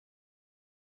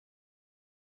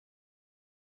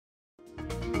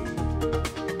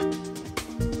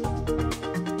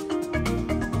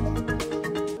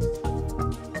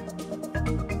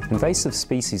Invasive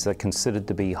species are considered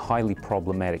to be highly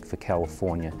problematic for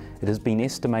California. It has been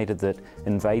estimated that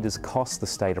invaders cost the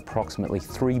state approximately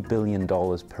 $3 billion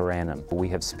per annum. We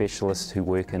have specialists who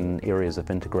work in areas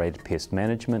of integrated pest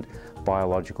management,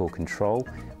 biological control.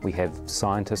 We have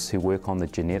scientists who work on the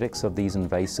genetics of these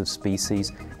invasive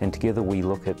species, and together we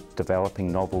look at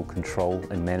developing novel control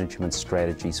and management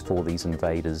strategies for these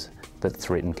invaders that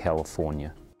threaten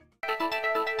California.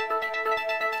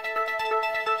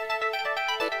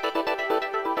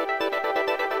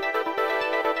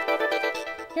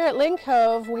 Here at Lynn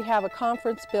Cove, we have a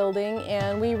conference building,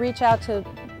 and we reach out to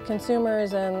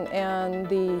consumers and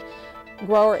the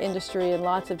grower industry in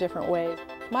lots of different ways.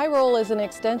 My role as an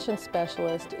extension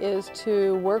specialist is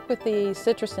to work with the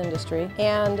citrus industry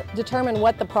and determine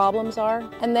what the problems are,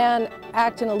 and then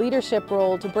act in a leadership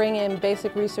role to bring in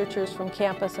basic researchers from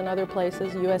campus and other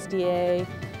places, USDA,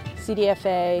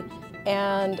 CDFA,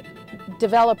 and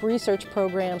develop research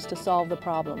programs to solve the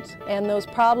problems. And those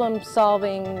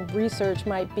problem-solving research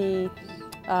might be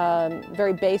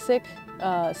very basic,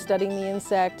 studying the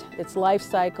insect, its life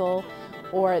cycle,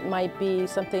 or it might be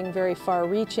something very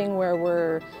far-reaching where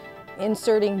we're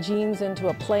inserting genes into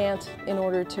a plant in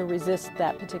order to resist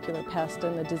that particular pest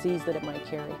and the disease that it might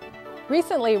carry.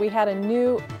 Recently, we had a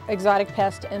new exotic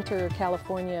pest enter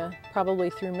California, probably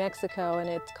through Mexico, and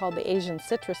it's called the Asian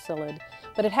citrus psyllid.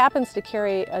 But it happens to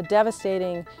carry a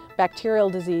devastating bacterial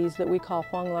disease that we call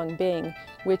huanglongbing,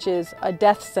 which is a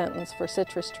death sentence for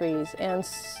citrus trees. And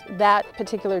that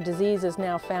particular disease is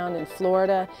now found in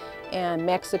Florida and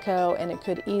Mexico, and it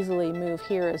could easily move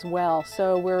here as well.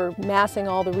 So we're massing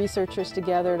all the researchers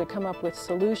together to come up with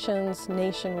solutions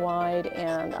nationwide,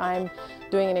 and I'm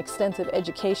doing an extensive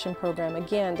education program,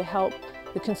 again, to help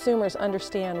the consumers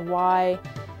understand why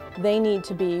they need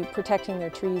to be protecting their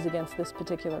trees against this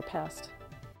particular pest.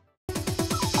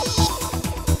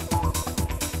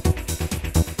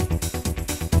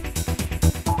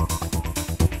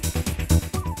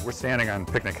 We're standing on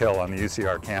Picnic Hill on the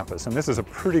UCR campus, and this is a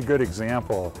pretty good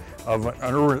example of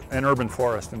an urban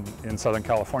forest in Southern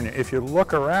California. If you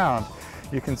look around,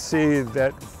 you can see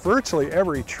that virtually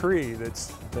every tree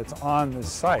that's on this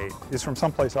site is from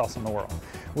someplace else in the world.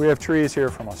 We have trees here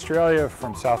from Australia,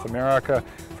 from South America,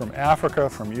 from Africa,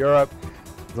 from Europe.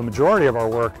 The majority of our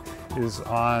work is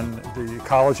on the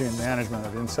ecology and management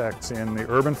of insects in the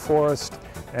urban forest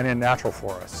and in natural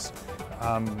forests.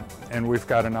 And we've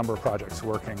got a number of projects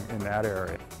working in that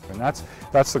area. And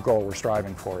that's the goal we're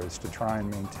striving for, is to try and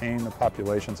maintain the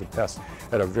populations of pests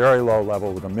at a very low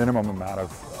level with a minimum amount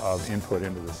of input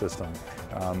into the system,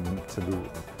 to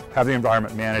have the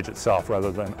environment manage itself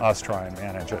rather than us try and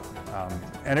manage it.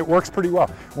 And it works pretty well.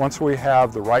 Once we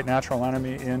have the right natural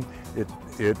enemy in,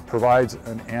 it provides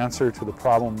an answer to the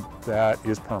problem that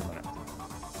is permanent.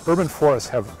 Urban forests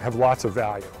have lots of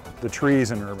value. The trees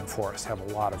in urban forests have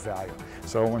a lot of value.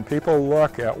 So when people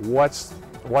look at what's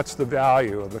the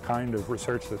value of the kind of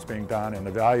research that's being done and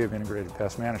the value of integrated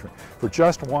pest management for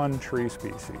just one tree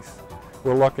species,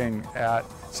 we're looking at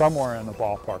somewhere in the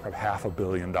ballpark of $500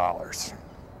 million.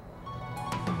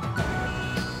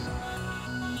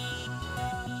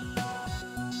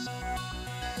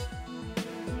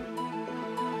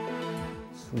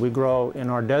 We grow, in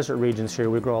our desert regions here,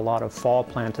 we grow a lot of fall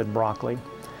planted broccoli.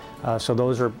 So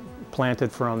those are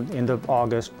planted from end of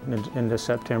August into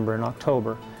September and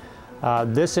October.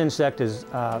 This insect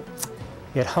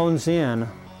it hones in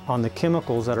on the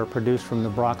chemicals that are produced from the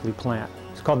broccoli plant.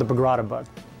 It's called the bagrata bug.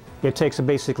 It takes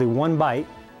basically one bite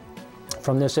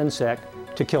from this insect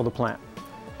to kill the plant.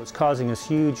 It's causing us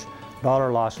huge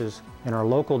dollar losses in our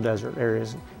local desert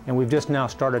areas, and we've just now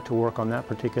started to work on that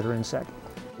particular insect.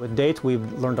 With dates,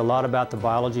 we've learned a lot about the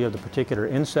biology of the particular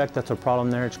insect that's a problem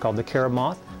there. It's called the carob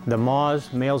moth. The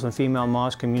moths, males and female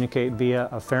moths, communicate via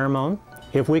a pheromone.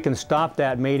 If we can stop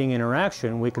that mating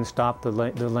interaction, we can stop the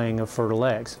laying of fertile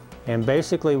eggs. And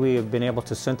basically, we have been able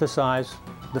to synthesize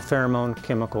the pheromone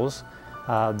chemicals.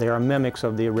 They are mimics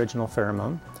of the original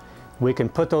pheromone. We can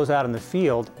put those out in the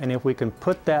field, and if we can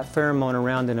put that pheromone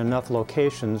around in enough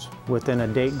locations within a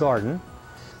date garden,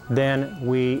 then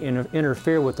we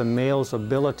interfere with the male's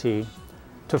ability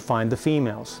to find the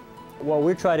females. What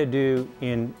we try to do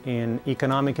in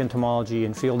economic entomology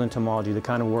and field entomology, the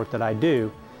kind of work that I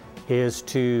do, is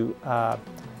to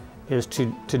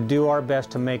do our best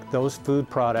to make those food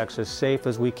products as safe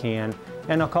as we can,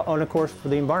 and of course for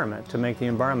the environment, to make the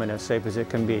environment as safe as it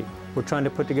can be. We're trying to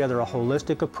put together a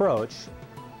holistic approach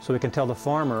so we can tell the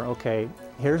farmer, okay,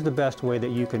 here's the best way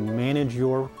that you can manage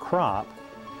your crop,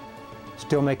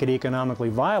 still make it economically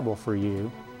viable for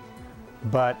you,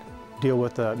 but deal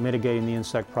with mitigating the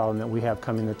insect problem that we have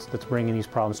coming that's bringing these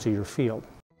problems to your field.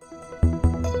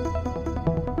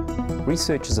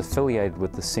 Researchers affiliated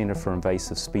with the Centre for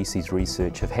Invasive Species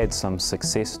Research have had some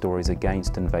success stories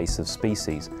against invasive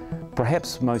species.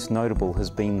 Perhaps most notable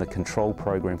has been the control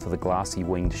program for the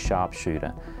glassy-winged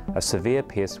sharpshooter, a severe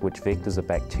pest which vectors a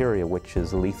bacteria which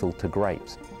is lethal to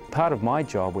grapes. Part of my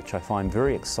job, which I find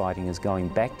very exciting, is going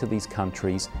back to these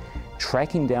countries,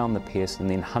 tracking down the pest and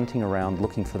then hunting around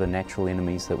looking for the natural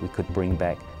enemies that we could bring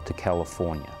back to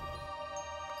California.